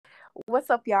What's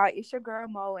up, y'all? It's your girl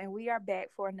Mo, and we are back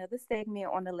for another segment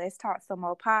on the Let's Talk Some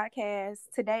Mo podcast.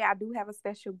 Today, I do have a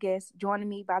special guest joining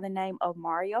me by the name of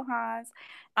Mario Hans.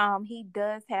 He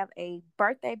does have a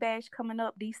birthday bash coming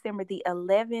up December the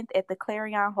 11th at the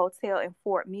Clarion Hotel in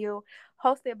Fort Mill,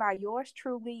 hosted by yours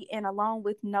truly, and along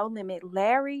with No Limit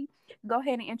Larry. Go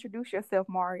ahead and introduce yourself,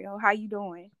 Mario. How you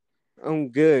doing? I'm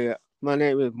good. My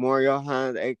name is Mario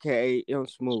Hines, aka M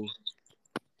Smooth.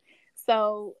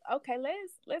 So, okay,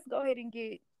 let's go ahead and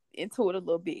get into it a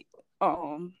little bit.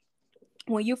 Um,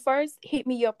 when you first hit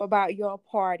me up about your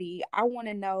party, I want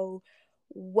to know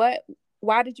what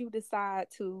why did you decide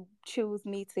to choose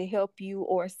me to help you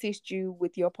or assist you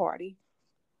with your party?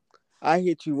 I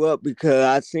hit you up because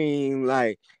I seen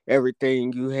like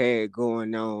everything you had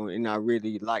going on, and I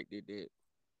really liked it.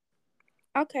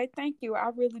 Okay, thank you. I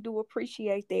really do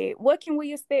appreciate that. What can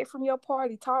we expect from your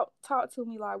party? Talk to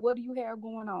me, like what do you have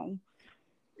going on?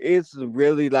 It's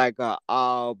really like a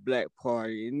all black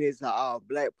party, and it's an all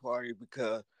black party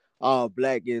because all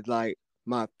black is like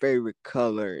my favorite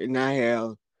color, and I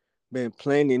have been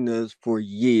planning this for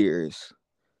years.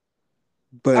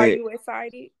 Are But you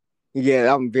excited?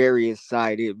 yeah, I'm very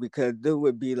excited because this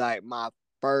would be like my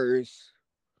first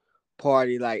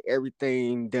party, like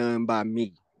everything done by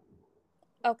me.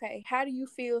 Okay, how do you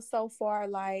feel so far,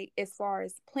 like as far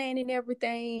as planning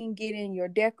everything, getting your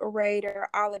decorator,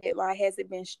 all of it? Like, has it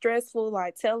been stressful?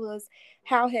 Like, tell us,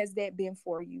 how has that been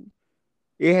for you?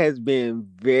 It has been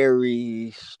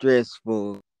very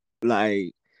stressful.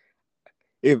 Like,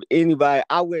 if anybody,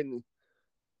 I wouldn't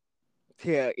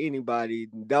tell anybody,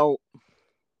 don't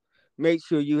make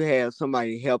sure you have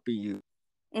somebody helping you.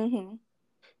 Mm-hmm.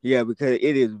 Yeah, because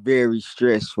it is very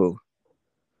stressful.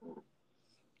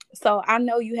 So I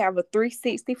know you have a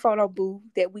 360 photo booth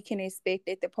that we can expect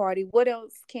at the party. What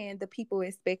else can the people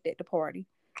expect at the party?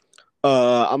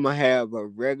 I'm gonna have a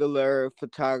regular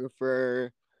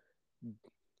photographer,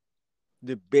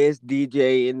 the best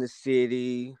DJ in the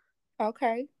city,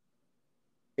 Okay.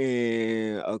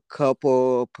 and a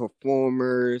couple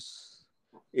performers.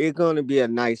 It's gonna be a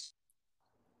nice.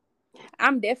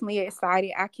 I'm definitely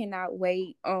excited. I cannot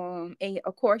wait. And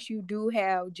of course you do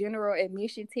have general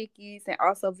admission tickets and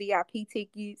also VIP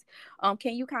tickets.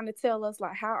 Can you kind of tell us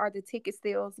like how are the ticket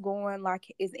sales going?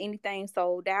 Like is anything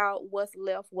sold out? What's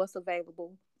left? What's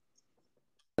available?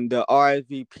 The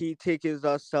RSVP tickets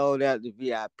are sold out. The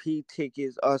VIP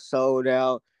tickets are sold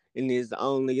out, and there's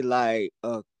only like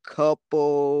a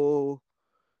couple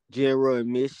general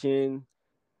admission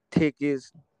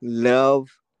tickets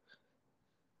left.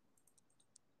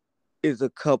 Is a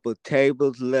couple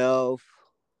tables left,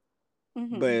 but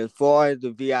Mm-hmm. as far as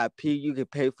the VIP, you can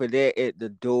pay for that at the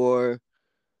door.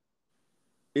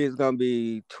 It's gonna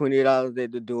be $20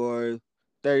 at the door,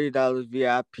 $30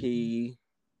 VIP.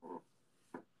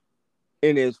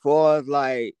 And as far as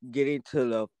like getting to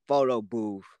the photo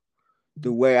booth,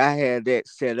 the way I had that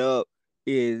set up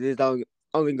is it's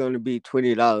only going to be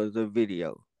 $20 a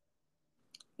video.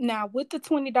 Now, with the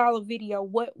 $20 video,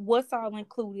 what's all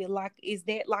included? Like, is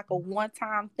that like a one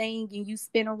time thing and you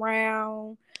spin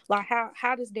around? Like,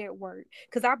 how does that work?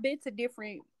 Because I've been to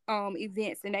different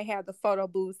events and they have the photo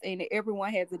booths and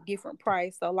everyone has a different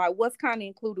price. So, like, what's kind of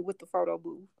included with the photo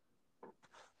booth?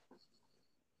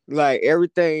 Like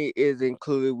everything is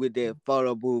included with that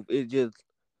photo booth. It's just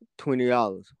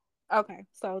 $20. Okay,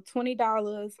 so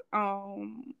 $20.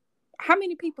 How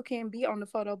many people can be on the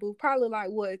photo booth? Probably like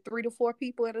what, 3 to 4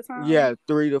 people at a time. Yeah,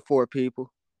 3 to 4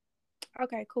 people.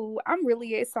 Okay, cool. I'm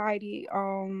really excited.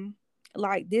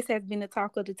 Like this has been the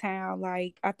talk of the town.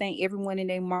 Like I think everyone and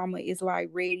their mama is like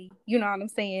ready. You know what I'm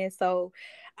saying? So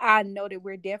I know that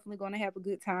we're definitely gonna have a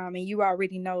good time. And you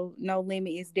already know No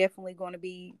Limit is definitely gonna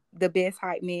be the best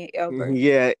hype man ever.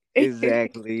 Yeah,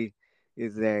 exactly.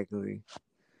 Exactly.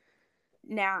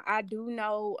 Now I do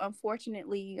know,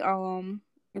 unfortunately,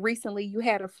 recently you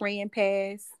had a friend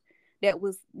pass that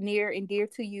was near and dear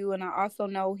to you, and I also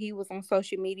know he was on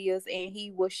social medias and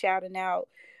he was shouting out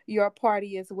your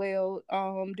party as well.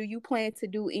 Do you plan to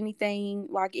do anything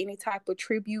like any type of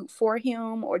tribute for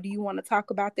him, or do you want to talk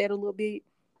about that a little bit?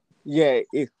 Yeah,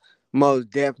 most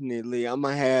definitely. I'm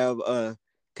gonna have a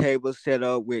table set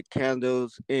up with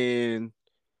candles in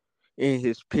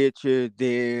his picture.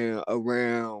 Then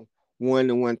around 1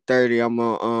 to 1:30, I'm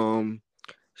gonna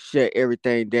shut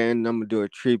everything down. And I'm gonna do a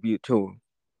tribute to him.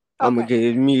 I'm gonna Okay.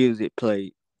 get his music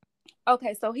played.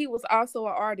 Okay, so he was also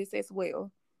an artist as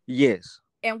well. Yes,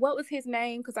 And what was his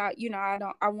name? Because I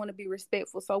want to be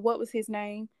respectful. So what was his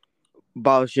name?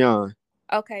 Boss Young.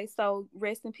 Okay, so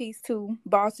rest in peace to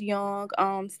Boss Young.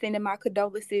 Sending my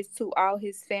condolences to all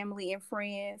his family and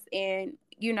friends. And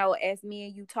as me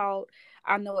and you talked,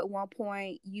 I know at one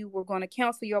point you were going to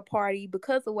cancel your party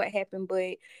because of what happened,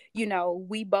 but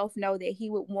we both know that he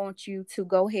would want you to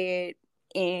go ahead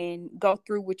and go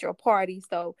through with your party.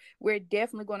 So we're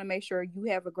definitely going to make sure you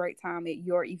have a great time at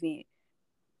your event.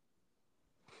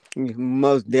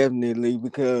 Most definitely,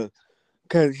 because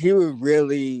he was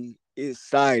really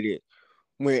excited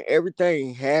when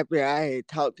everything happened. I had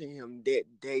talked to him that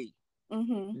day.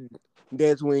 Mhm.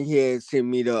 That's when he had sent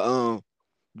me the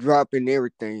dropping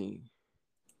everything.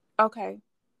 Okay.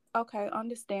 Okay,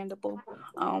 understandable.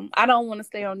 I don't want to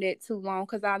stay on that too long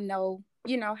because I know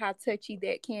how touchy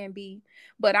that can be.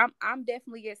 But I'm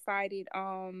definitely excited.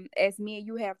 As me and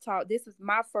you have talked, this is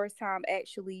my first time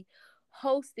actually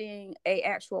hosting a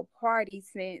actual party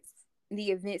since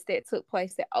the events that took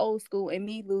place at Old School and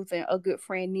me losing a good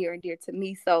friend near and dear to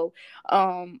me. So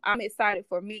I'm excited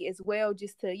for me as well,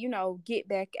 just to get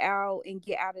back out and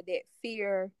get out of that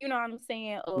fear. You know what I'm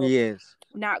saying? Of Yes.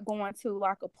 not going to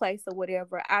like a place or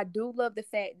whatever. I do love the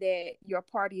fact that your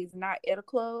party is not at a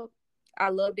club. I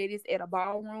love that it's at a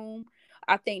ballroom.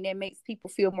 I think that makes people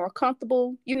feel more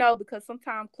comfortable, because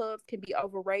sometimes clubs can be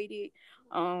overrated.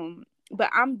 But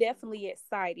I'm definitely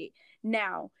excited.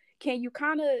 Now, can you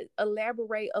kind of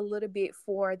elaborate a little bit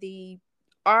for the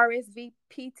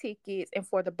RSVP tickets and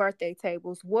for the birthday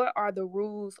tables? What are the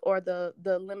rules or the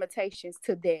limitations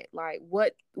to that? Like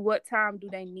what time do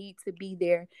they need to be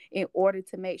there in order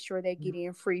to make sure they get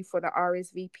in free for the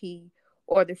RSVP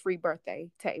or the free birthday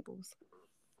tables?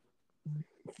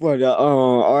 For the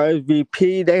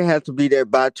RSVP, they have to be there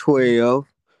by 12.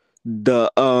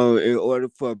 The In order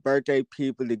for birthday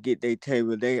people to get their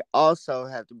table, they also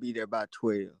have to be there by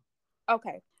 12.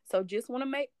 Okay. So just want to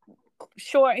make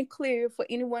short and clear for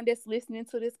anyone that's listening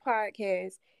to this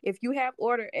podcast, if you have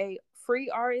ordered a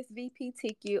free RSVP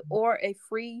ticket or a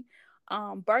free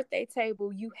birthday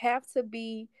table, you have to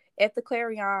be at the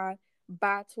Clarion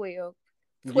by 12.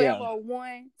 Yeah,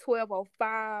 12:01,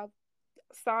 12:05.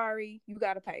 Sorry, you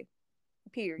got to pay.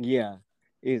 Period. yeah,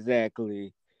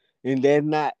 exactly. And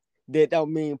that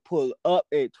don't mean pull up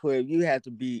at 12. You have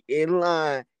to be in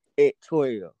line at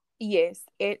 12. Yes,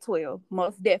 at 12,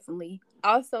 most definitely.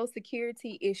 Also,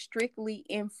 security is strictly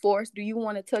enforced. Do you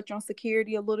want to touch on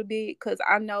security a little bit? Because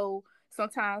I know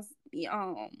sometimes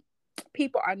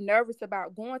people are nervous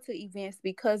about going to events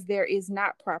because there is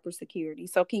not proper security.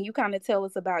 So, can you kind of tell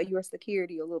us about your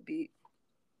security a little bit?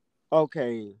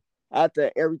 Okay.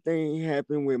 After everything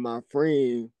happened with my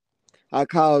friend, I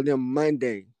called them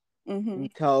Monday Mm-hmm.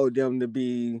 and told them to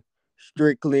be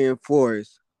strictly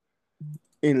enforced.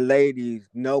 And ladies,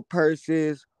 no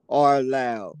purses are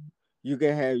allowed. You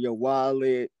can have your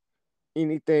wallet,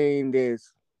 anything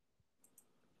that's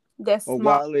That's a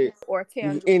small wallet, or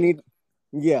tangible. any,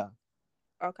 yeah,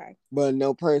 Okay. but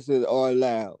no purses are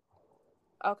allowed.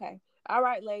 Okay. All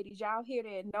right, ladies, y'all hear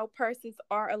that? No purses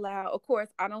are allowed. Of course,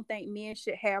 I don't think men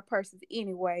should have purses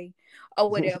anyway or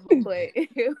whatever, but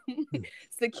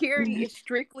security is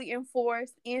strictly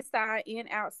enforced inside and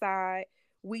outside.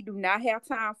 We do not have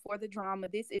time for the drama.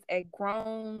 This is a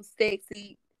grown,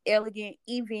 sexy, elegant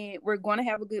event. We're going to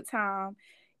have a good time.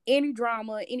 Any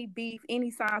drama, any beef, any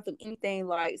signs of anything,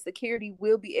 like security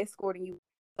will be escorting you.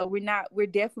 So we're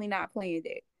definitely not playing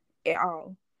that at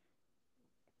all.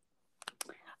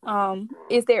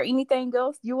 Is there anything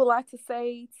else you would like to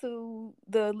say to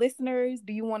the listeners?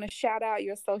 Do you want to shout out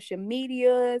your social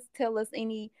medias? Tell us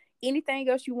anything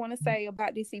else you want to say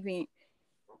about this event?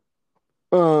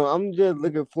 I'm just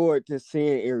looking forward to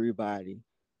seeing everybody.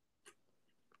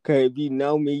 Cause if you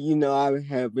know me, you know I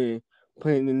have been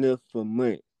planning this for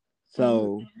months.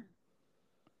 So, Mm-hmm.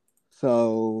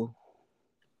 so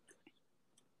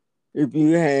if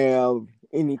you have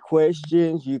any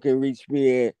questions, you can reach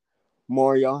me at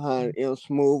Mario Hines M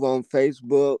Smooth on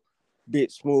Facebook,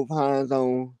 Bit Smooth Hines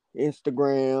on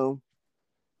Instagram,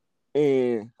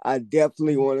 and I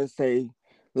definitely want to say,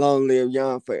 long live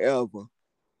young forever.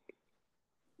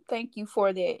 Thank you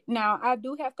for that. Now, I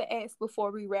do have to ask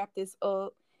before we wrap this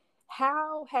up,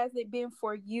 how has it been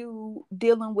for you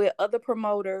dealing with other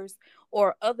promoters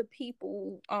or other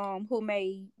people who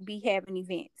may be having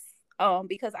events?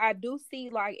 Because I do see,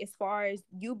 like, as far as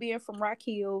you being from Rock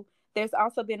Hill, there's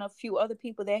also been a few other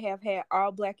people that have had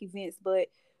all black events, but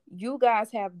you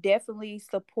guys have definitely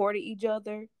supported each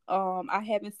other. I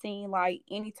haven't seen like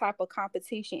any type of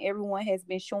competition. Everyone has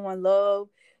been showing love.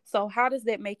 So how does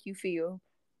that make you feel?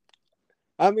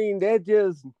 I mean, that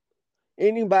just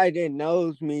anybody that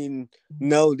knows me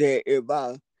know that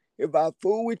if I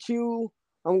fool with you,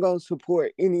 I'm gonna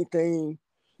support anything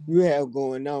you have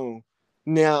going on.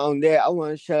 Now on that, I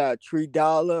want to shout out Tree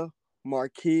Dollar,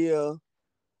 Markia,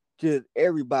 just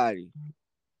everybody.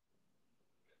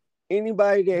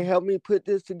 anybody that helped me put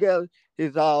this together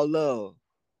is all love.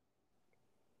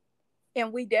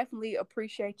 And we definitely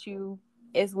appreciate you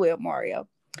as well, Mario.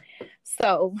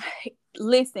 So,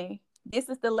 listen, this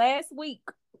is the last week.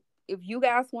 If you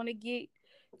guys want to get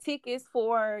tickets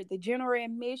for the general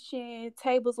admission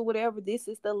tables or whatever, this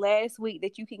is the last week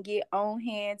that you can get on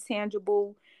hand,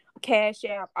 tangible, cash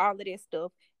out, all of that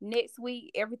stuff. Next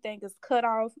week, everything is cut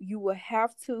off. You will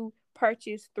have to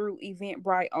purchase through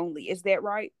Eventbrite only. Is that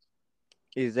right?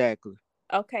 Exactly.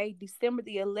 Okay, December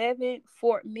the 11th,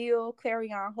 Fort Mill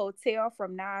Clarion Hotel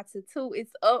from 9 to 2.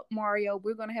 It's up, Mario.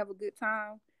 We're going to have a good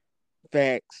time.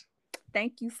 Facts.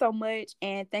 Thank you so much.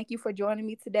 And thank you for joining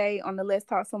me today on the Let's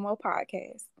Talk Some More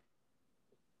podcast.